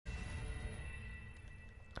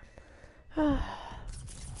Go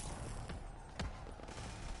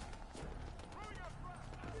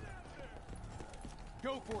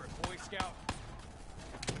for it, Boy Scout.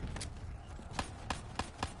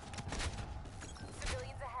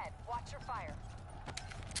 Civilians ahead. Watch your fire.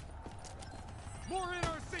 More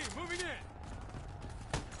NRC moving in.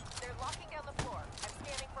 They're locking down the floor. I'm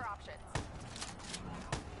scanning for options.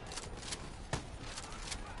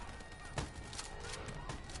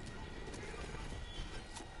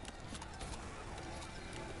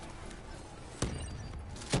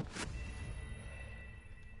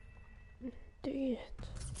 Dang it.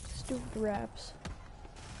 Stupid raps.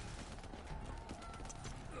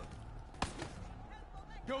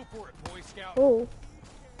 Go for it, Boy Scout. Oh.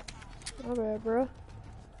 My bad, bruh.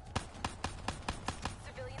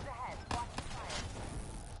 Civilians ahead. Watch your fire.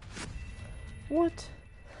 What?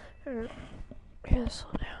 Yeah,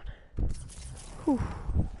 slow down. Whew.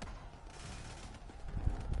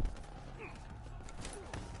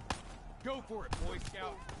 Go for it, Boy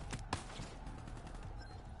Scout.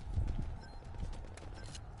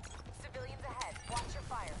 Civilians ahead. Watch your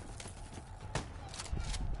fire.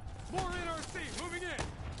 More NRC moving in.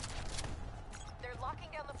 They're locking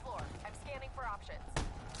down the floor. I'm scanning for options.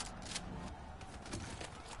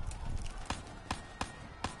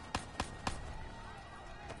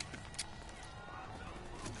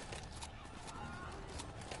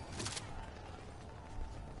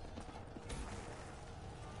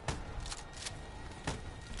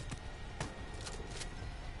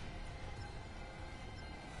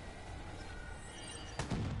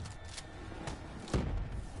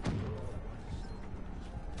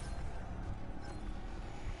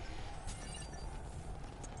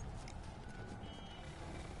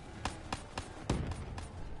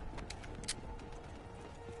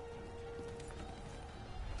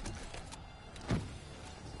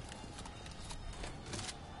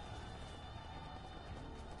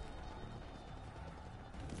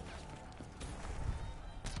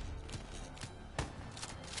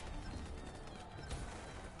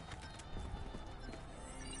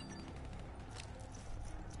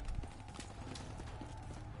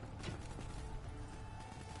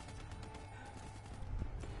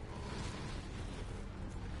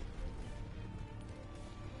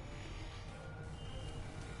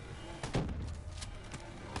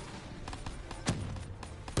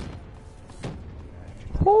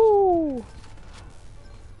 Oh!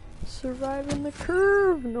 Surviving the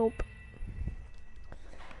curve. Nope.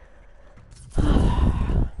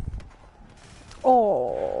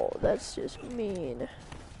 Oh, that's just mean.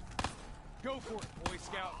 Go for it, Boy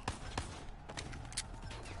Scout.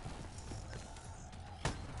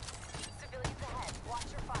 Civilians ahead.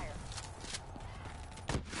 Watch your fire.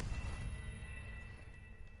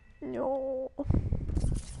 No.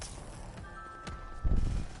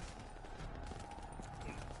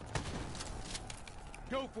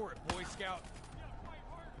 Go for it, Boy Scout.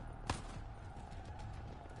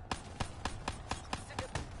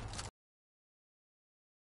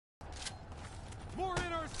 More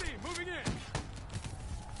NRC moving in.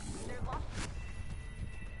 They're locked.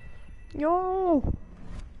 No.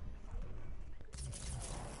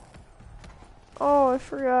 Oh, I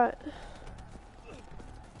forgot.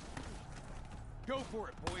 Go for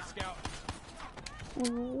it, Boy Scout.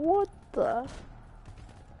 What the?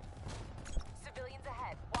 Civilians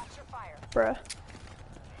ahead. Watch your fire. Bruh.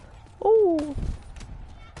 Oh.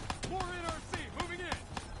 More NRC moving in.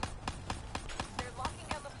 They're locking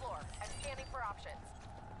down the floor. I'm scanning for options.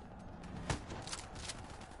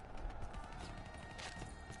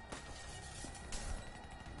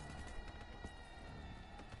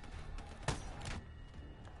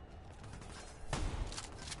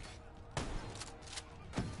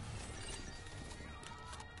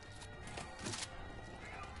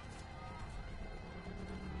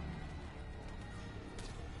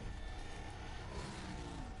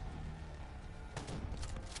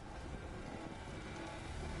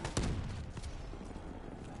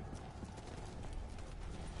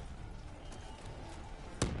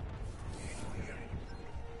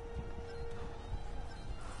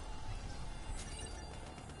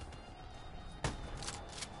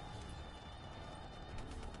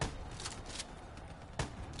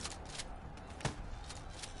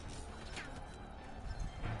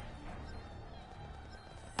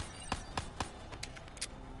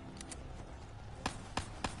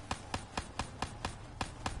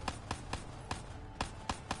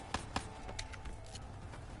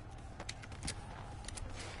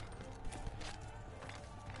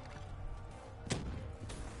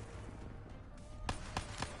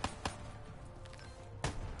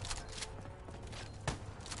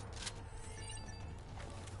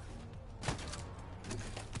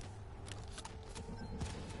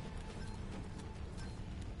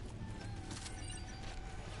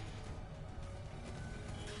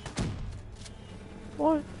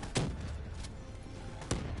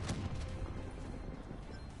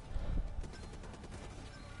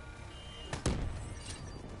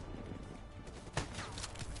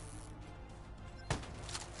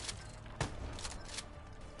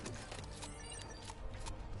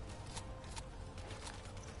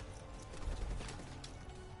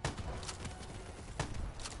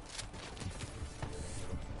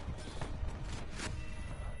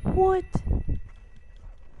 What?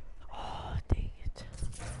 Oh, dang it.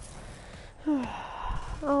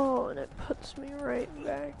 Oh, and it puts me right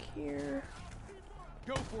back here.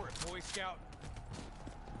 Go for it, Boy Scout.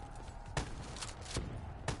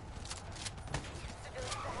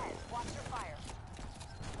 Civilians ahead. Watch your fire.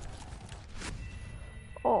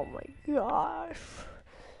 Oh my gosh.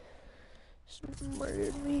 Just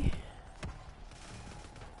murdered me.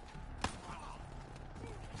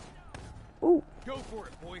 Ooh. Go for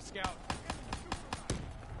it, Boy Scout.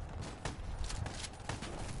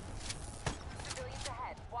 Civilians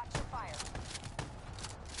ahead. Watch your fire.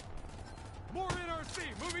 More NRC,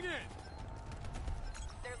 moving in.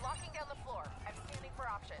 They're locking down the floor. I'm scanning for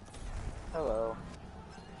options. Hello.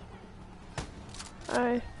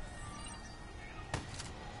 I.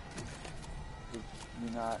 Did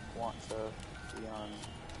you not want to be on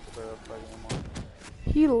the Burrow party anymore?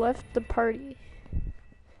 He left the party.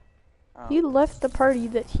 Oh. He left the party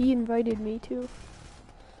that he invited me to.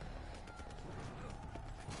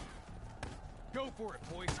 Go for it,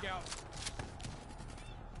 Boy Scout.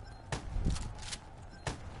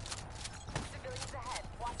 Civilians ahead.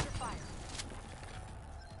 Watch your fire.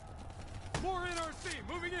 More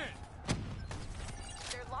NRC, moving in.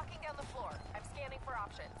 They're locking down the floor. I'm scanning for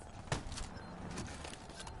options.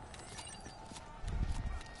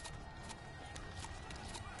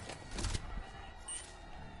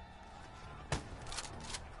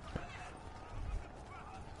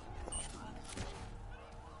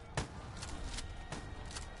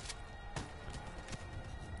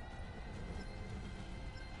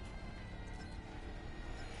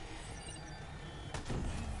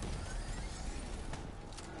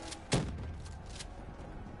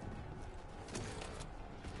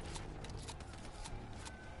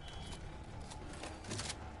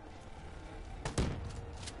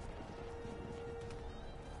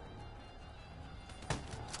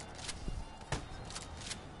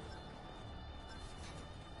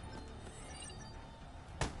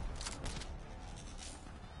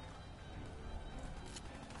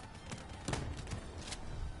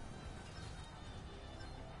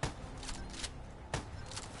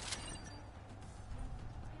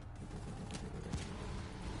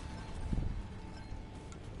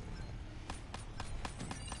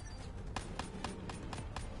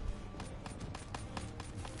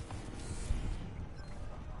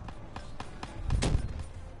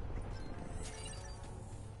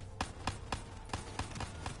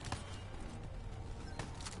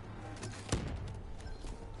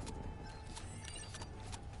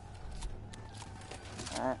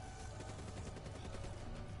 Alright.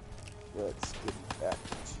 Let's get back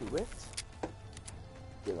to it.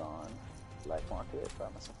 Get on Black Market, buy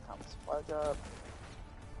myself a common supply job.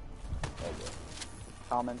 Okay.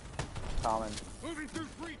 Common. Moving through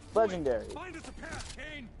Breach. Legendary. Find us a path,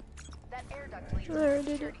 Kane. That air duct leads to There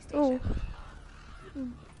the it is. security Oh.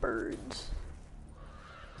 station. Birds.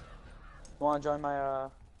 You wanna join my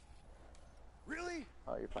Really?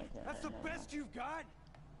 oh, you're playing here. That's the best you've got?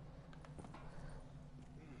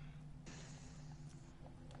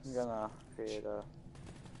 I'm gonna create a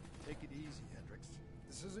Take it easy, Hendrix.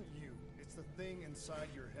 This isn't you. It's the thing inside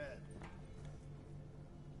your head.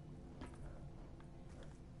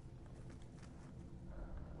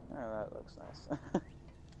 oh, that looks nice.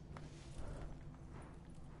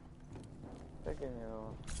 Taking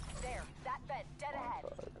you There. That vent. Dead ahead.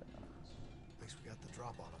 At least we got the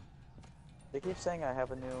drop on him. They keep saying I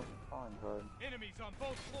have a new calling card. Enemies on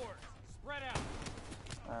both floors. Spread out.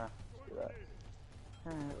 Let's do that.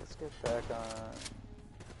 Alright, let's get back on.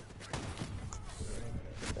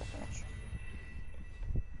 Get that finish.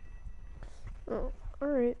 Oh,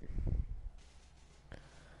 alright.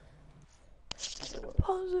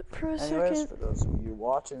 Pause it for a Anyways, second. for those of you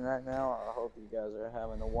watching right now, I hope you guys are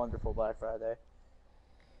having a wonderful Black Friday.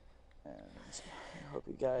 And I hope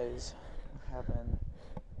you guys are having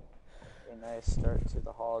a nice start to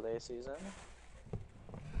the holiday season.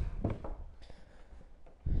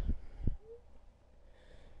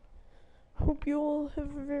 Hope you all have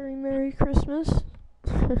a very Merry Christmas.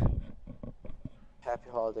 Happy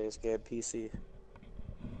holidays, Gabe PC.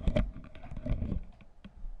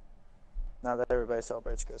 Now that everybody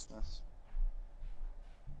celebrates Christmas.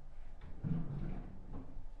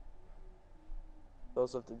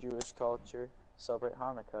 Those of the Jewish culture celebrate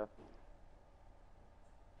Hanukkah.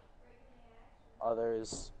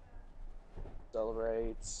 Others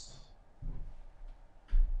celebrate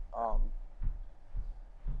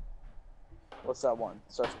what's that one?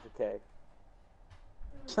 Starts with a K.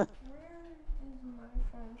 Where is my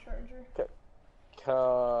phone charger?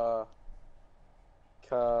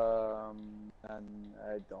 And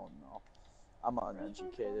I don't know. I'm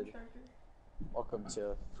uneducated. Welcome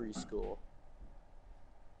to free school.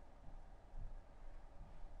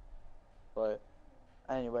 But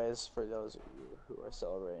anyways, for those of you who are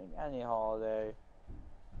celebrating any holiday,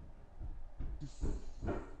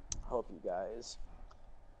 hope you guys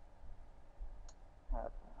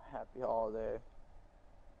have a happy holiday.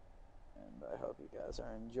 And I hope you guys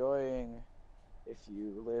are enjoying. If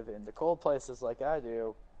you live in the cold places like I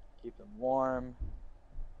do, keep them warm.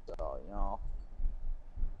 So, you know,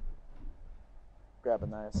 grab a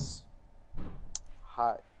nice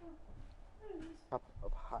hot cup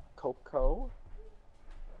of hot cocoa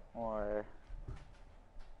or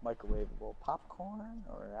microwavable popcorn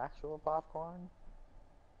or actual popcorn.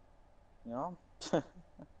 You know?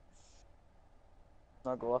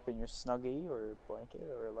 Snuggle up in your Snuggie or blanket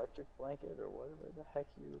or electric blanket or whatever the heck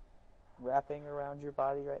you're wrapping around your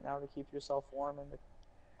body right now to keep yourself warm in the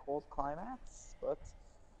cold climates. But,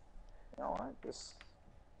 you know what? Just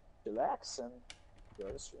relax and go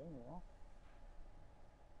to stream, you know?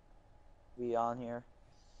 Be on here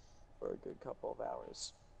for a good couple of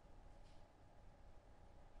hours.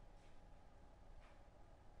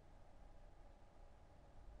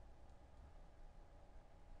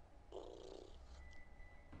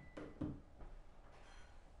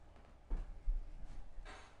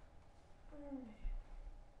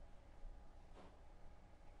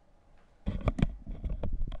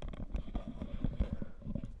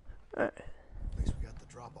 Alright. At least we got the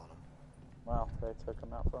drop on them. Well, they took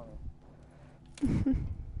him out from me.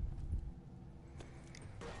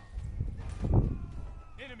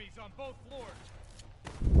 Enemies on both floors.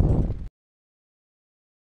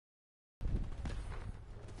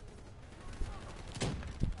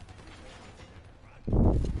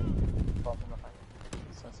 Problem with my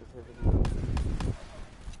sensitivity.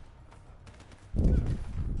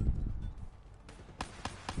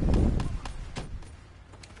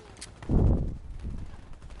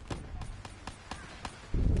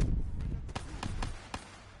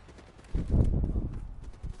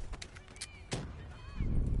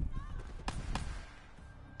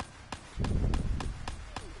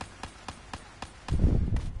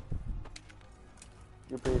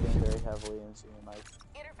 You're breathing very heavily into your mic.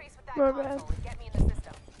 Interface with that My console bad. and get me in the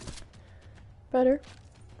system. Better?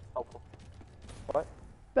 Helpful. What?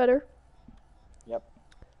 Better? Yep.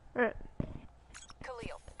 Alright.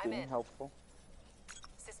 Khalil, I'm Being in. helpful.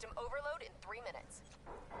 System overload in 3 minutes.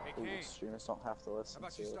 Hey, The Kane. streamers don't have to How listen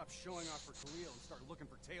about to you it stop showing off for Khalil and start looking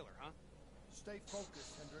for Taylor, huh? Stay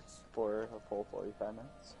focused, Hendricks. for a full 45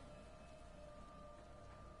 minutes.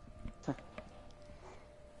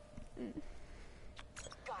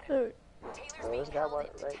 Got him. Alright. Taylor's Well, being there's a guy held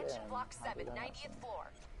right in there. detention block How 7, did I not 90th see him?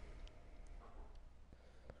 floor.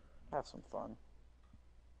 Have some fun.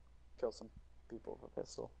 Kill some people with a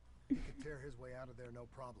pistol. He could tear his way out of there no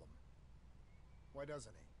problem. Why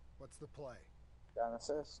doesn't he? What's the play? Got an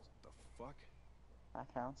assist. The fuck? That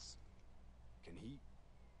counts. Can he...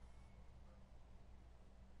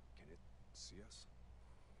 Can it see us?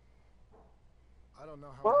 I don't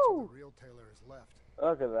know how Whoa! much of the real Taylor is left.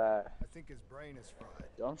 Look at that. I think his brain is fried.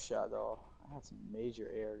 Jump shot though. I had some major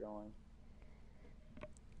air going.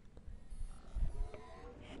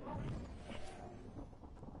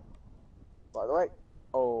 By the way.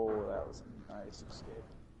 Oh, that was a nice escape.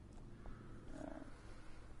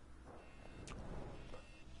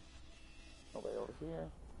 Nobody over here.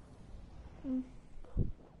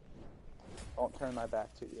 Don't turn my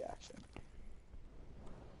back to the action.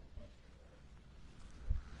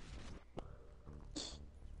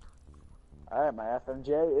 Alright, my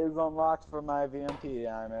FMJ is unlocked for my VMP.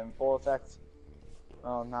 I'm in full effect.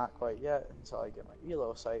 Well, not quite yet until I get my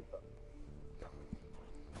ELO site, but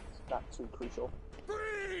it's not too crucial.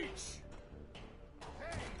 Breach!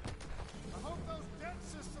 Hey! I hope those dead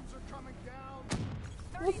systems are coming down!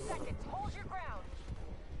 30 seconds. Hold your ground.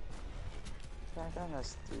 I got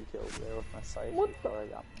us 3 kills there with my sight What before I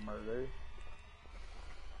got murdered.